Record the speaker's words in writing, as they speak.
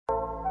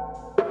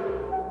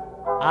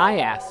I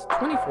asked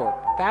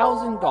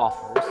 24,000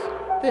 golfers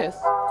this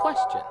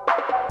question.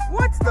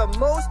 What's the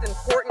most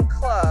important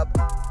club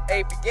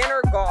a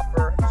beginner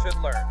golfer should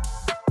learn?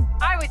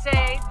 I would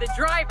say the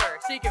driver,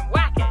 so you can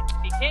whack it.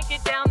 If you can't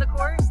get down the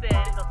course, then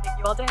it'll take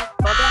you all day,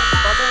 all day,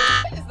 all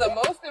day. What is the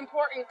most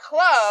important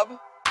club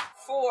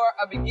for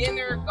a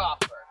beginner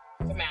golfer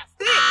to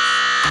master?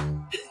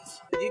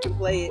 You can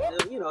play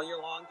it,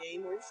 your long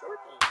game or your short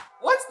game.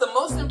 What's the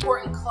most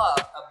important club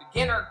a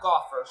beginner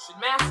golfer should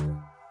master?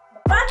 The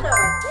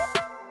putter.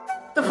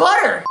 The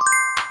putter!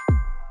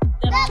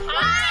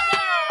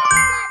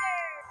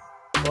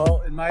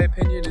 Well, in my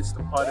opinion, it's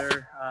the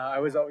putter. I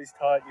was always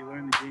taught you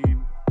learn the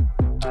game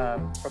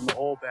from the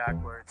hole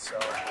backwards, so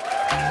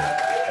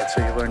that's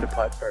how you learn to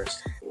putt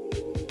first.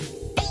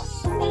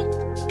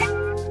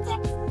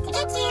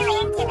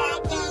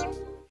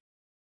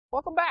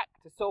 Welcome back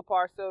to So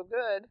Far So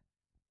Good,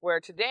 where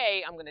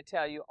today I'm going to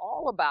tell you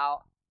all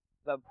about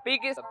the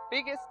biggest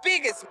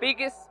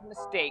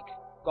mistake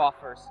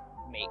golfers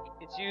make.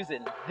 It's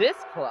using this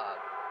club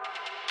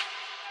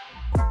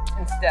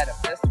instead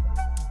of this one.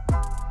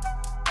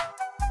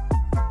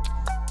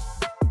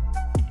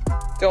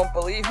 Don't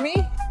believe me?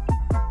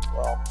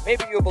 Well,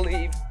 maybe you'll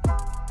believe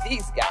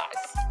these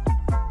guys.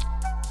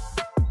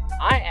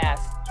 I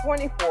asked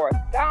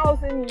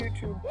 24,000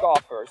 YouTube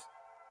golfers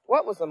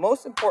what was the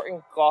most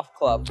important golf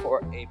club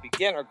for a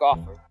beginner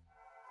golfer.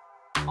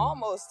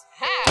 Almost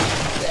half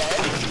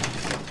said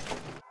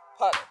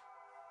putter.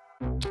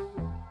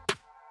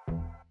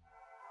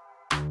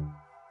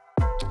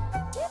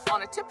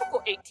 On a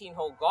typical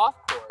 18-hole golf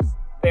course,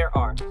 there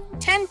are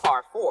 10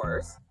 par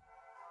 4s,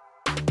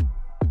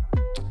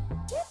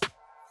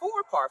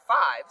 4 par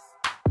 5s,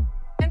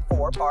 and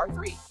 4 par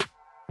 3s.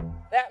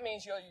 That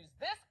means you'll use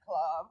this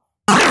club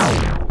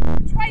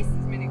twice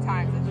as many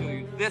times as you'll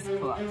use this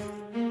club.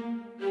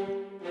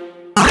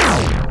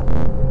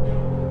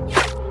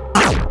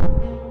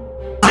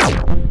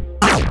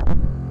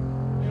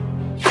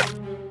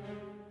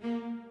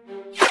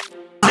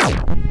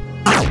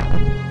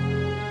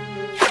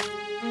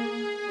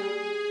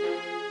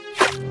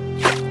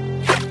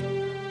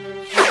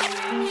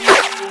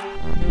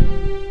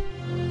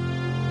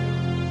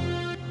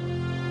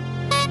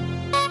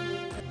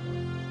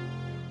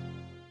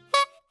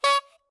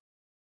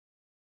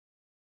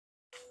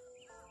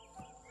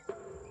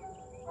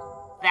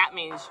 That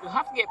means you'll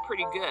have to get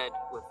pretty good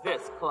with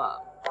this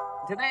club.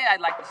 Today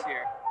I'd like to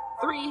share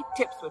 3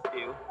 tips with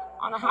you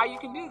on how you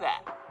can do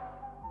that.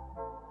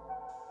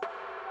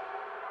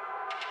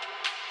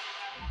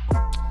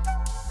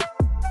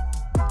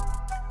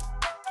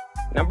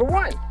 Number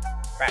 1,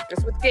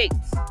 practice with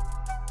gates.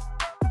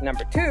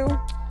 Number 2,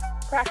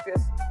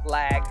 practice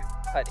lag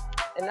putting.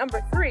 And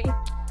number 3,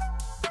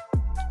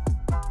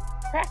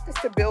 practice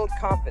to build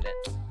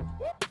confidence.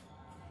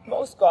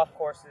 Most golf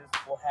courses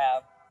will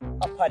have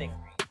a putting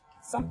green,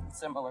 something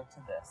similar to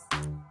this.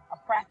 A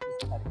practice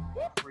putting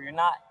green, where you're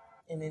not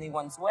in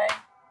anyone's way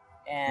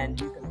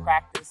and you can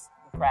practice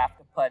the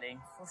craft of putting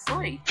for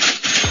free.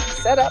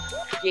 Set up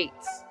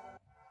gates.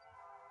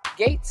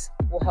 Gates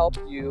will help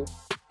you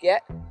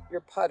get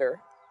your putter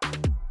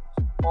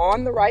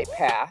on the right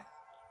path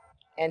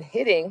and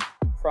hitting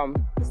from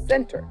the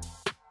center.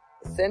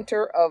 The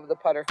center of the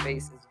putter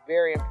face is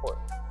very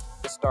important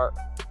to start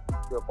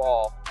your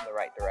ball in the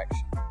right direction.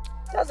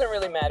 Doesn't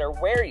really matter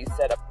where you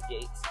set up the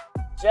gates,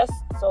 just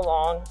so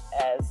long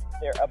as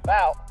they're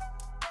about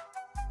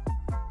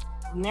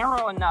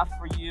narrow enough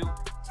for you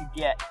to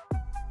get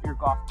your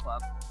golf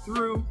club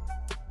through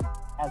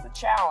as a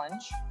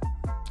challenge,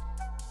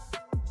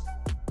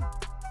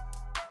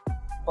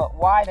 but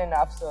wide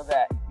enough so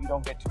that you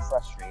don't get too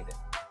frustrated.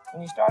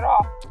 When you start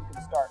off, you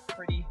can start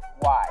pretty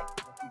wide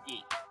with the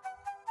gate.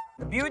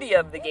 The beauty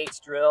of the gates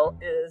drill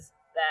is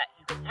that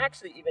you can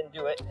actually even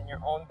do it in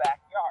your own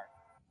backyard.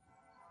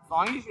 As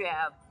long as you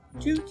have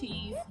 2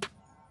 tees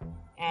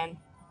and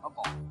a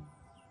ball.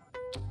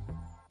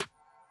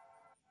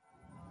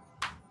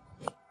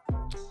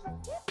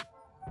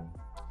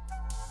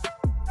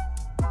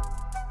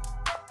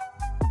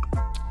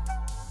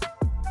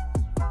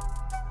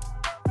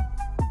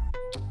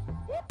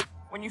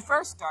 When you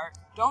first start,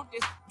 don't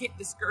just get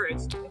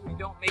discouraged if you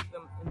don't make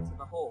them into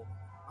the hole.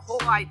 The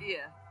whole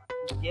idea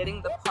is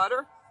getting the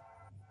putter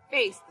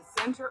face,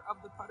 the center of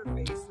the putter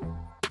face,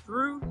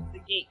 through the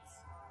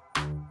gates,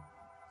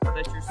 so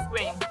that your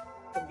swing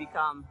can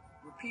become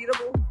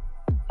repeatable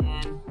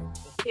and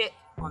the hit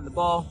on the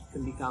ball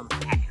can become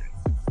accurate.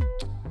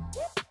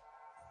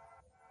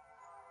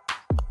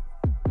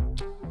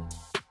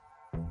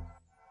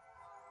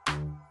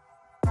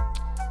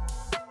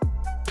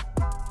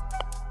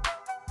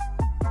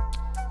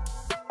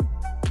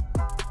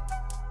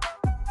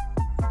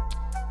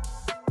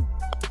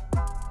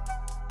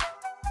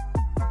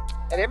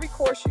 At every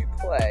course you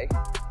play,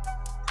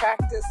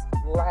 practice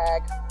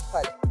lag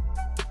putting.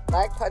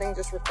 Lag putting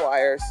just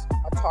requires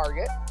a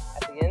target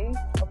at the end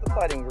of the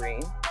putting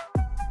green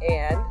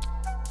and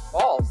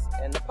balls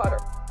in the putter.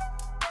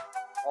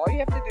 All you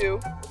have to do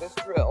for this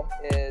drill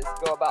is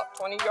go about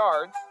 20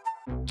 yards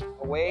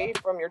away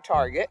from your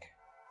target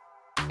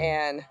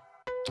and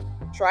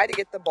try to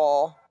get the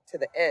ball to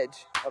the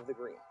edge of the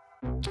green.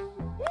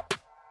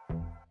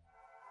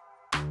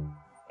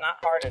 Not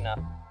hard enough.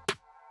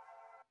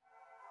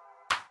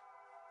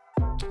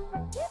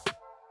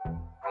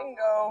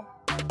 Bingo.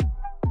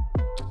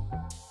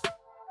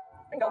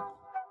 Bingo.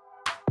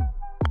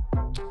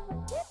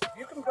 If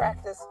you can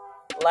practice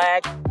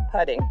lag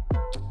putting,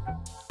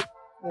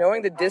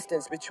 knowing the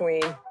distance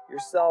between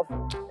yourself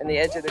and the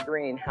edge of the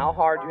green, how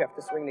hard you have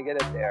to swing to get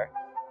it there,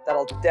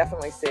 that'll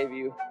definitely save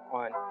you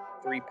on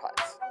 3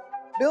 putts.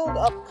 Build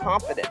up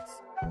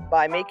confidence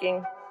by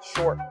making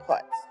short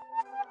putts.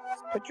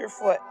 Just put your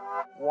foot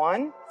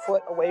 1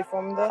 foot away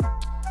from the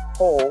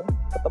hole,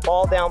 put the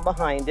ball down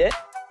behind it,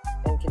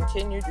 and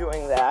continue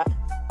doing that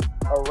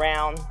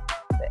around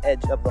the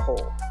edge of the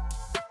hole.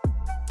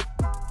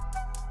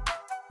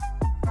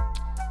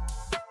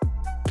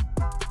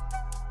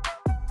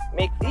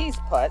 Make these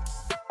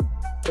putts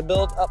to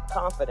build up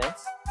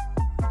confidence,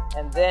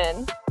 and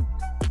then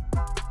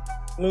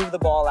move the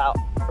ball out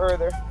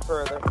further,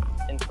 further,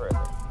 and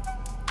further.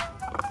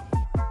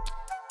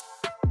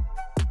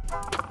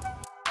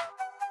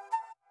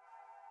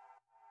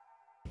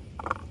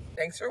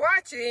 Thanks for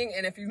watching,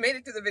 and if you've made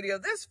it to the video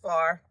this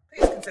far,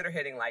 please consider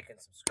hitting like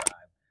and subscribe.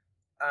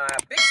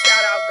 Big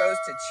shout out goes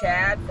to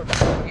Chad from the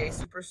PA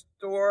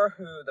Superstore,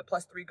 the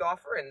 +3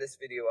 golfer in this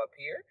video up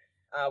here.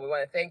 We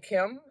want to thank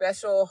him.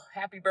 Special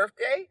happy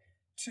birthday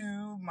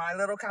to my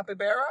little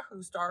capybara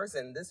who stars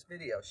in this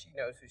video. She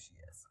knows who she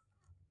is.